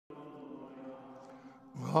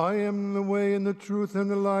I am the way and the truth and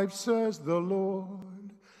the life, says the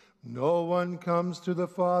Lord. No one comes to the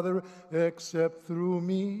Father except through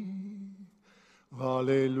me.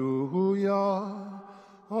 Alleluia,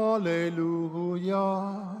 alleluia,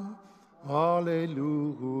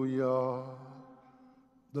 alleluia.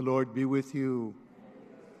 The Lord be with you.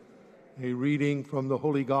 A reading from the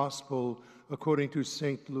Holy Gospel according to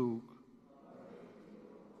St. Luke.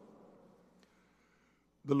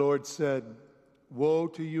 The Lord said, "Woe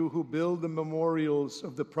to you who build the memorials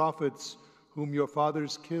of the prophets whom your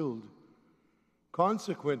fathers killed.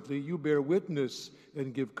 Consequently, you bear witness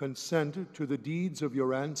and give consent to the deeds of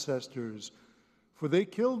your ancestors, for they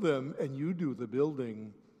killed them and you do the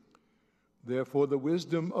building. Therefore the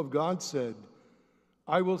wisdom of God said,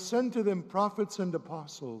 I will send to them prophets and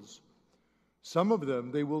apostles. Some of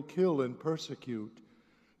them they will kill and persecute,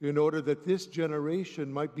 in order that this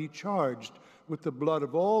generation might be charged with the blood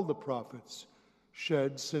of all the prophets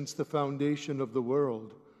shed since the foundation of the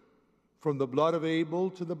world, from the blood of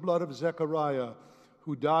Abel to the blood of Zechariah,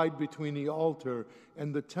 who died between the altar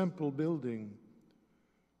and the temple building.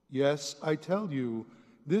 Yes, I tell you,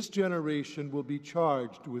 this generation will be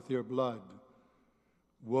charged with their blood.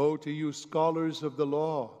 Woe to you, scholars of the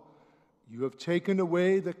law! You have taken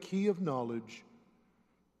away the key of knowledge.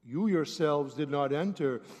 You yourselves did not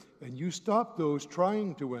enter, and you stopped those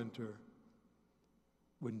trying to enter."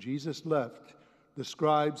 When Jesus left, the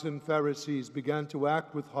scribes and Pharisees began to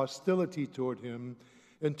act with hostility toward him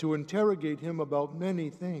and to interrogate him about many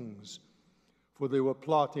things, for they were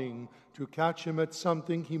plotting to catch him at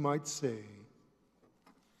something he might say.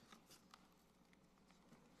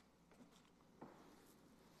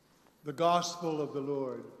 The Gospel of the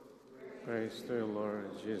Lord. Praise to you,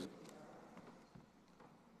 Lord Jesus.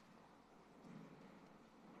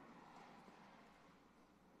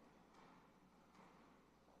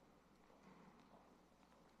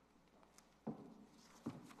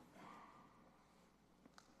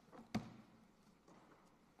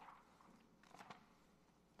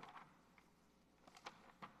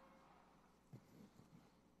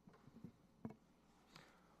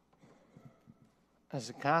 As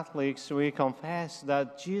Catholics, we confess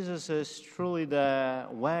that Jesus is truly the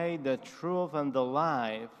way, the truth, and the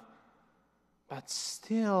life. But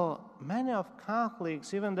still, many of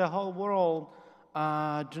Catholics, even the whole world,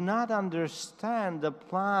 do not understand the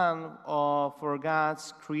plan for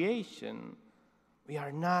God's creation. We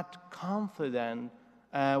are not confident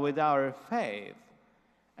with our faith.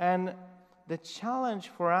 And the challenge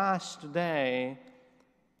for us today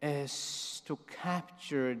is to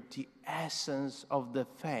capture the essence of the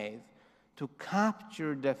faith, to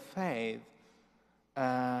capture the faith,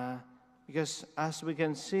 because as we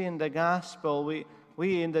can see in the gospel,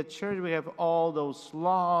 we in the church, we have all those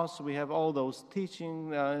laws, we have all those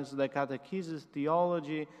teachings, the catechesis,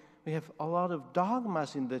 theology, we have a lot of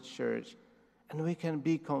dogmas in the church, and we can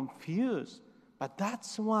be confused. But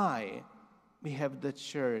that's why we have the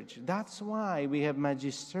church. That's why we have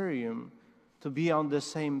magisterium, to be on the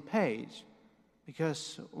same page,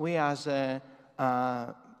 because we as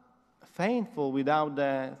faithful, without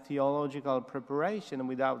the theological preparation,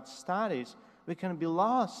 without studies, we can be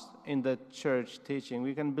lost in the church teaching.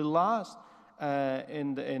 We can be lost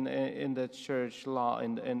in the church law,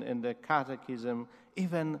 in the catechism,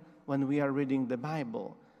 even when we are reading the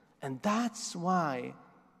Bible. And that's why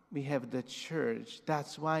we have the church.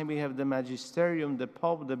 That's why we have the magisterium, the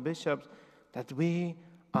pope, the bishops, that we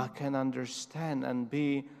can understand and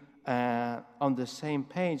be on the same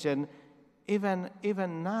page. And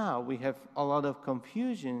even now we have a lot of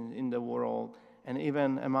confusion in the world and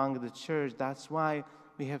even among the church. That's why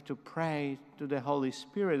we have to pray to the Holy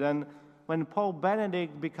Spirit. And when Pope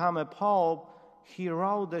Benedict became a pope, he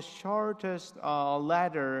wrote the shortest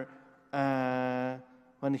letter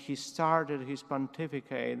when he started his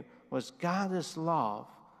pontificate, was God is love.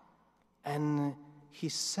 And he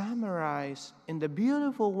summarized in the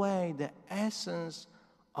beautiful way the essence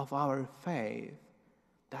of our faith,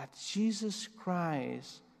 that Jesus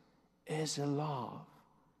Christ is a love.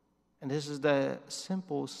 And this is the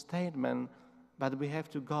simple statement, but we have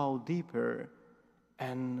to go deeper.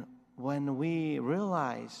 And when we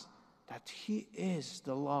realize that he is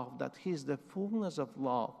the love, that he is the fullness of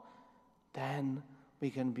love, then we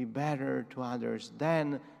can be better to others.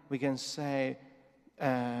 Then we can say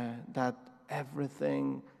that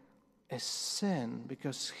everything is sin,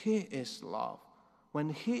 because he is love. When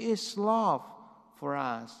he is love for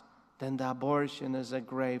us, then the abortion is a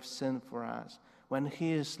grave sin for us. When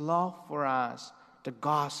he is love for us, the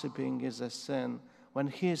gossiping is a sin. When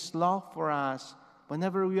he is love for us,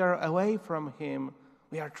 whenever we are away from him,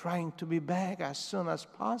 we are trying to be back as soon as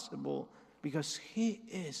possible, because He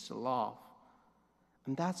is love.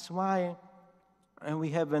 And that's why we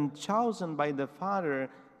have been chosen by the Father,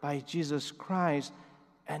 by Jesus Christ,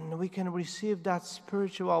 and we can receive that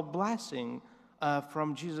spiritual blessing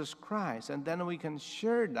from Jesus Christ, and then we can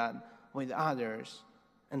share that with others,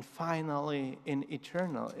 and finally in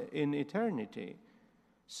eternity.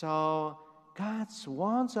 So God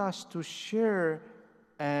wants us to share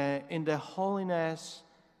in the holiness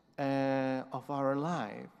of our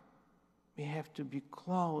life. We have to be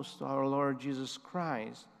close to our Lord Jesus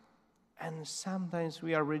Christ. And sometimes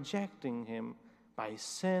we are rejecting Him by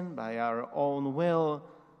sin, by our own will.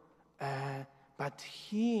 But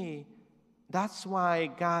that's why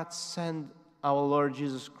God sent our Lord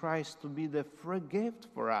Jesus Christ to be the free gift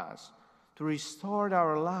for us, to restore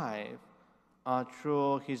our life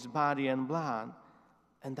through His body and blood.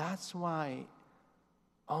 And that's why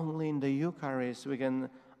only in the Eucharist we can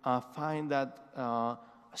find that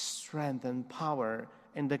strength and power.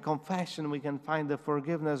 In the confession we can find the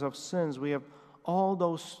forgiveness of sins. We have all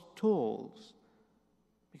those tools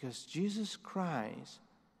because Jesus Christ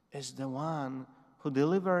is the one who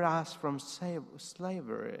delivered us from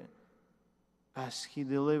slavery, as He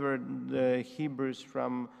delivered the Hebrews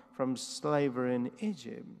from slavery in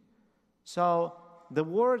Egypt. So the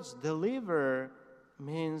words deliver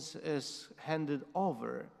means is handed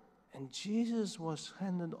over, and Jesus was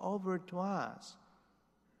handed over to us.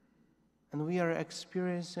 And we are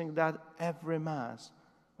experiencing that every Mass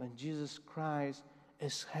when Jesus Christ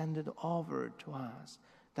is handed over to us,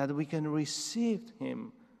 that we can receive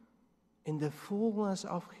Him in the fullness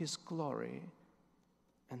of His glory.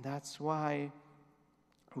 And that's why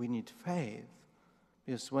we need faith,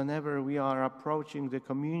 because whenever we are approaching the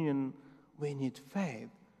communion, we need faith,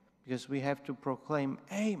 because we have to proclaim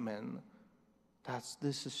Amen.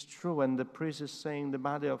 This is true. When the priest is saying the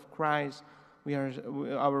body of Christ,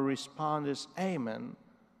 our response is Amen,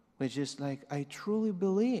 which is like, I truly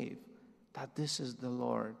believe that this is the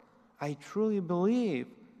Lord. I truly believe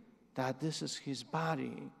that this is His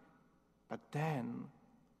body. But then,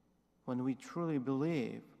 when we truly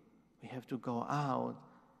believe, we have to go out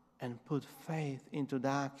and put faith into the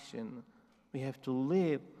action. We have to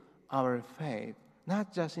live our faith,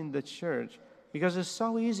 not just in the church, because it's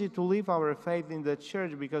so easy to live our faith in the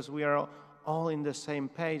church because we are all in the same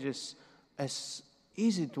page. It's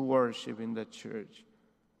easy to worship in the church,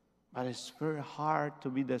 but it's very hard to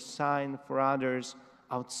be the sign for others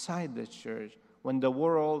outside the church. When the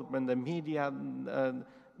world, when the media,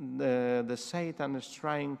 the Satan is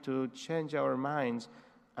trying to change our minds,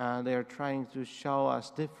 they are trying to show us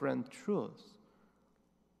different truths.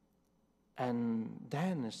 And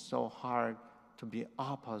then it's so hard to be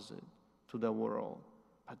opposite to the world.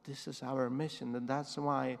 But this is our mission, and that's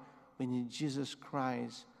why we need Jesus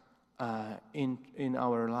Christ in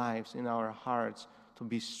our lives, in our hearts, to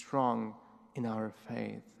be strong in our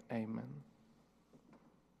faith. Amen.